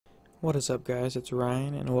What is up, guys? It's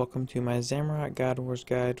Ryan and welcome to my Zamorak God Wars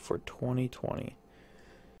guide for 2020.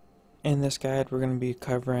 In this guide we're going to be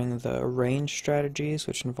covering the range strategies,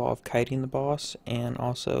 which involve kiting the boss, and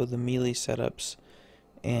also the melee setups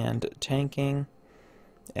and tanking.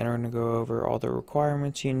 And we're going to go over all the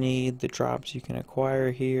requirements you need, the drops you can acquire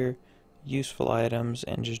here, useful items,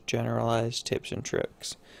 and just generalized tips and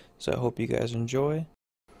tricks. So I hope you guys enjoy.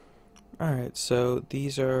 Alright, so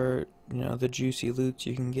these are, the juicy loots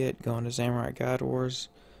you can get going to Zamorak God Wars,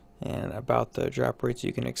 and about the drop rates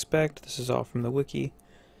you can expect. This is all from the wiki,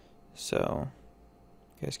 so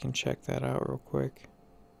you guys can check that out real quick.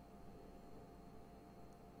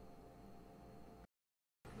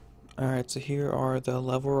 Alright, so here are the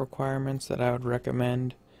level requirements that I would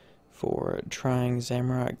recommend for trying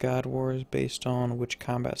Zamorak God Wars based on which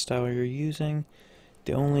combat style you're using.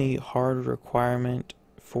 The only hard requirement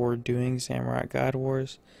for doing Zamorak God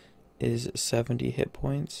Wars is 70 hit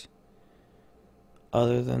points.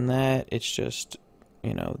 Other than that, it's just,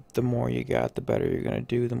 the more you got, the better you're going to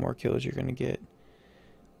do, the more kills you're going to get.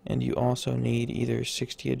 And you also need either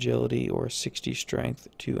 60 agility or 60 strength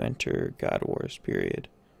to enter God Wars, period.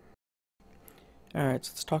 Alright,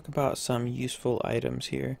 so let's talk about some useful items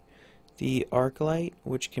here. The arc light,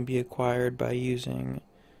 which can be acquired by using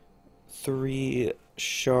 3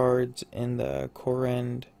 shards in the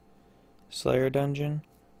Korend Slayer dungeon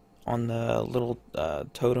on the little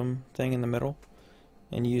totem thing in the middle,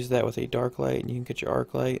 and use that with a dark light, and you can get your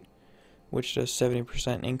arc light, which does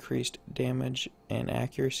 70% increased damage and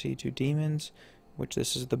accuracy to demons, which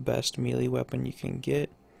this is the best melee weapon you can get.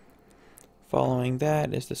 Following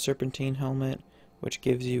that is the serpentine helmet, which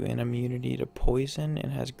gives you an immunity to poison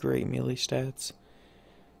and has great melee stats.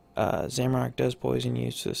 Zamorak does poison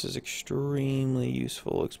you, so this is extremely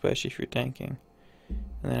useful, especially if you're tanking.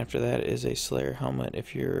 And then after that is a Slayer helmet.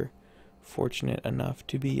 If you're fortunate enough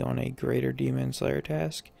to be on a greater demon Slayer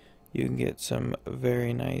task, you can get some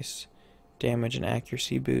very nice damage and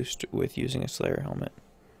accuracy boost with using a Slayer helmet.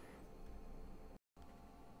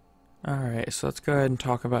 Alright, so let's go ahead and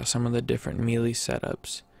talk about some of the different melee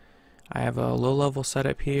setups. I have a low level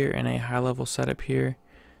setup here and a high level setup here.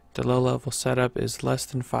 The low level setup is less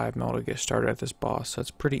than 5 mil to get started at this boss, so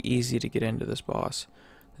it's pretty easy to get into this boss.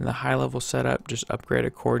 And the high level setup, just upgrade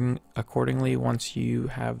accordingly once you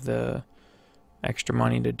have the extra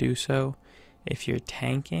money to do so. If you're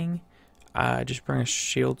tanking, just bring a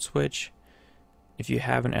shield switch. If you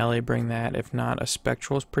have an LA, bring that. If not, a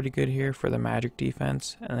spectral is pretty good here for the magic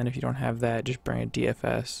defense. And then if you don't have that, just bring a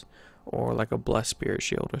DFS or like a blessed spirit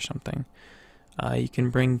shield or something. You can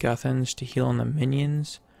bring Guthans to heal on the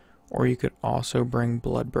minions, or you could also bring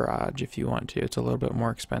blood barrage if you want to. It's a little bit more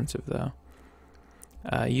expensive though.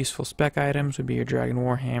 Useful spec items would be your Dragon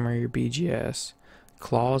Warhammer, your BGS.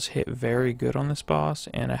 Claws hit very good on this boss,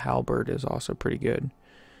 and a halberd is also pretty good.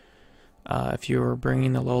 If you're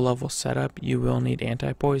bringing the low level setup, you will need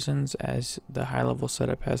anti-poisons, as the high level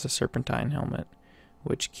setup has a serpentine helmet,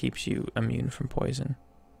 which keeps you immune from poison.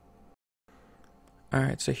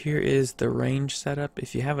 Alright, so here is the range setup.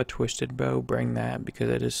 If you have a twisted bow, bring that, because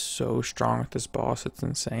it is so strong with this boss, it's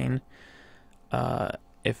insane.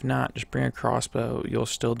 If not, just bring a crossbow. You'll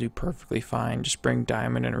still do perfectly fine. Just bring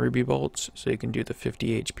diamond and ruby bolts so you can do the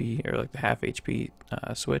 50 HP or like the half HP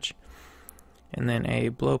switch. And then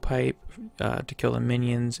a blowpipe to kill the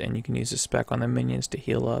minions, and you can use a spec on the minions to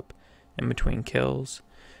heal up in between kills.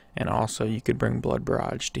 And also you could bring blood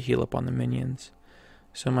barrage to heal up on the minions.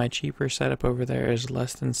 So my cheaper setup over there is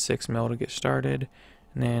less than 6 mil to get started.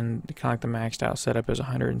 And then kind of like the maxed out setup is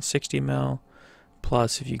 160 mil.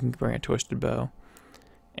 Plus if you can bring a twisted bow.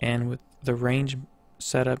 And with the range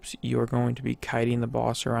setups, you are going to be kiting the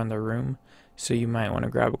boss around the room, so you might want to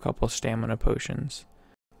grab a couple stamina potions.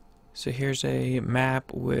 So here's a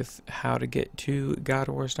map with how to get to God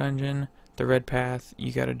Wars dungeon. The red path,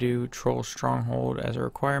 you got to do Troll Stronghold as a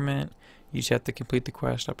requirement. You just have to complete the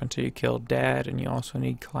quest up until you kill Dad, and you also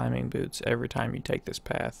need climbing boots every time you take this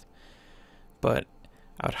path. But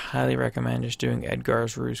I would highly recommend just doing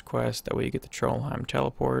Edgar's Ruse quest. That way you get the Trollheim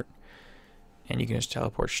teleport, and you can just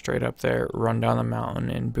teleport straight up there, run down the mountain,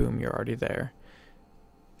 and boom, you're already there.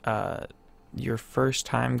 Your first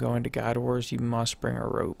time going to God Wars, you must bring a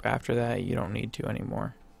rope. After that, you don't need to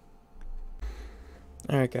anymore.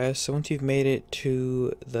 Alright guys, so once you've made it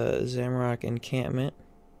to the Zamorak encampment,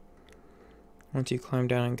 once you climb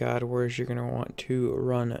down in God Wars, you're going to want to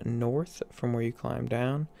run north from where you climb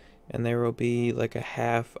down, and there will be like a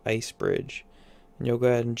half ice bridge. And you'll go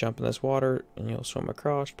ahead and jump in this water, and you'll swim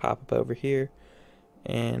across, pop up over here,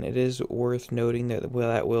 and it is worth noting that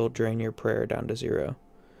will drain your prayer down to 0.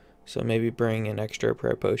 So maybe bring an extra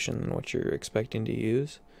prayer potion than what you're expecting to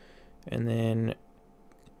use. And then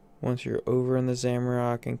once you're over in the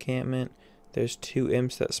Zamorak encampment, there's 2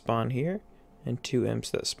 imps that spawn here and 2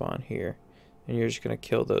 imps that spawn here. And you're just going to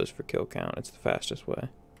kill those for kill count. It's the fastest way.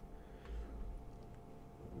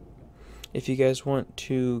 If you guys want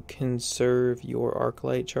to conserve your arc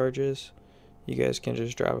light charges, you guys can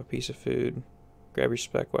just drop a piece of food, grab your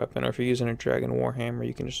spec weapon, or if you're using a dragon warhammer,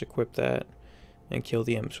 you can just equip that and kill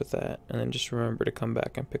the imps with that. And then just remember to come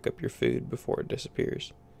back and pick up your food before it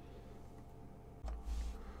disappears.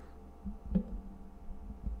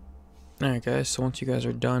 Alright guys, so once you guys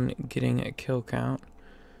are done getting a kill count,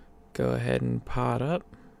 go ahead and pot up.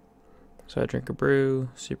 So I drink a brew,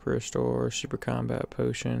 super restore, super combat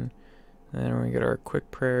potion, and then we're going to get our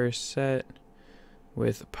quick prayers set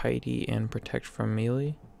with piety and protect from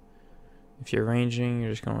melee. If you're ranging,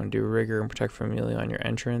 you're just going to do rigor and protect from melee on your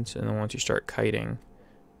entrance, and then once you start kiting,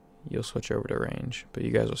 you'll switch over to range. But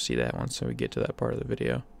you guys will see that once we get to that part of the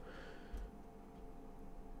video.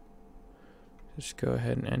 Just go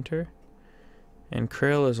ahead and enter. And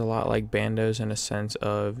Krill is a lot like Bandos in a sense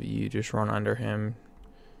of you just run under him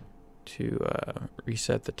to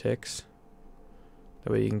reset the ticks.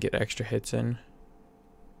 That way you can get extra hits in.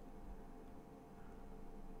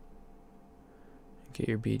 Get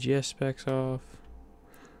your BGS specs off.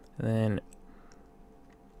 And then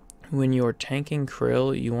when you're tanking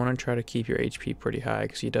Krill, you want to try to keep your HP pretty high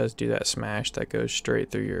because he does do that smash that goes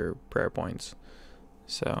straight through your prayer points.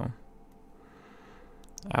 So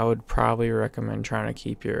I would probably recommend trying to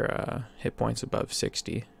keep your hit points above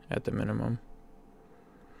 60 at the minimum.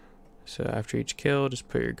 So after each kill, just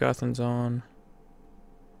put your Guthans on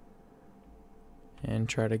and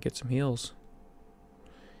try to get some heals.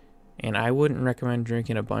 And I wouldn't recommend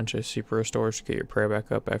drinking a bunch of super restores to get your prayer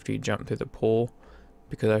back up after you jump through the pool,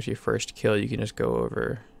 because after your first kill you can just go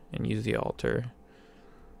over and use the altar.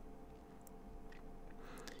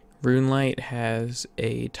 Runelight has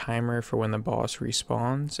a timer for when the boss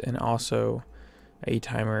respawns, and also a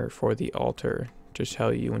timer for the altar to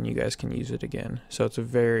tell you when you guys can use it again. So it's a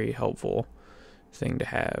very helpful thing to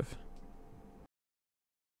have.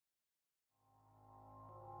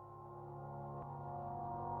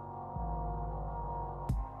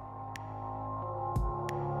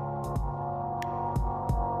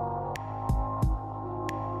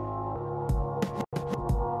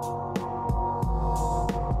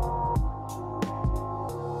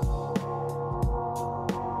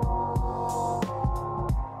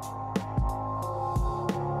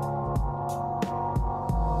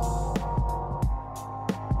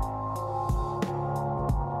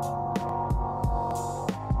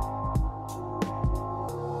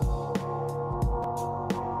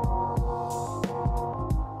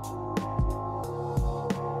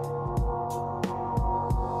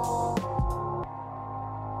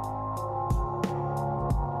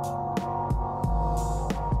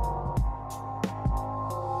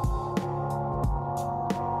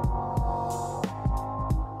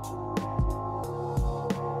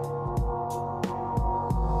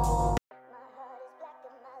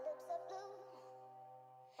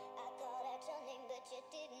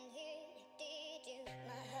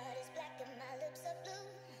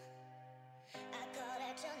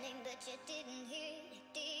 You didn't hear it,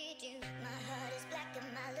 did you? My heart is black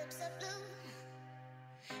and my lips are blue.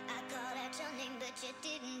 I called out your name, but you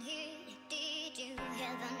didn't hear it, did you?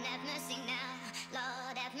 Heaven have mercy now,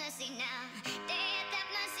 Lord have mercy now, death have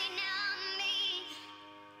mercy now on me.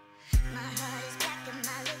 My heart is black and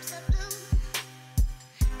my lips are blue.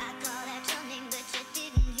 I called out your name, but you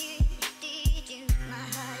didn't hear it, did you? My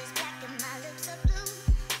heart is black and my lips are blue.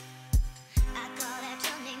 I called out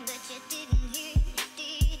your name, but you didn't hear it.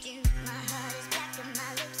 My heart is black and my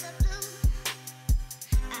lips are blue.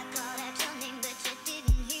 I called out your name, but you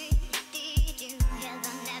didn't hear it, did you?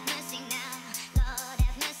 Heaven have mercy now, Lord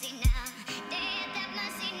have mercy now, death have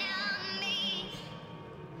mercy now on me.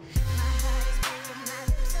 My heart is black and my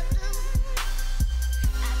lips are blue. I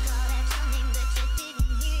called out your name, but you didn't hear it,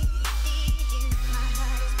 did you? My heart is black and my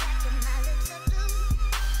lips are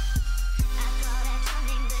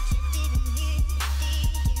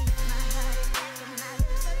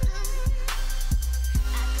blue. I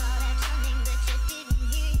called out your name, but you didn't hear it, did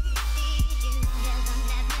you? My heart is black and my lips are blue. I called out your name, but you didn't hear it, did you? Heaven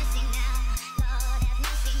have mercy now, Lord have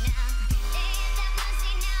mercy now, death have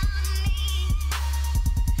mercy now on me.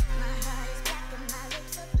 My heart is black and my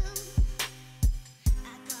lips are blue. I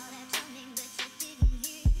called out your name, but you didn't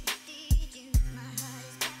hear it, did you? My heart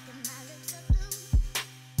is black and my lips are blue.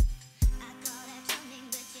 I called out your name,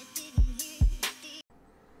 but you didn't hear it, did you?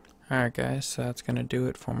 Alright guys, so that's going to do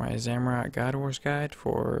it for my Zamorak God Wars guide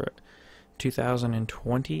for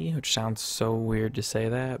 2020, which sounds so weird to say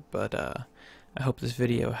that, but I hope this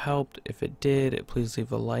video helped. If it did, please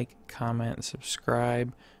leave a like, comment,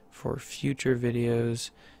 subscribe for future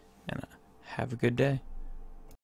videos, and have a good day.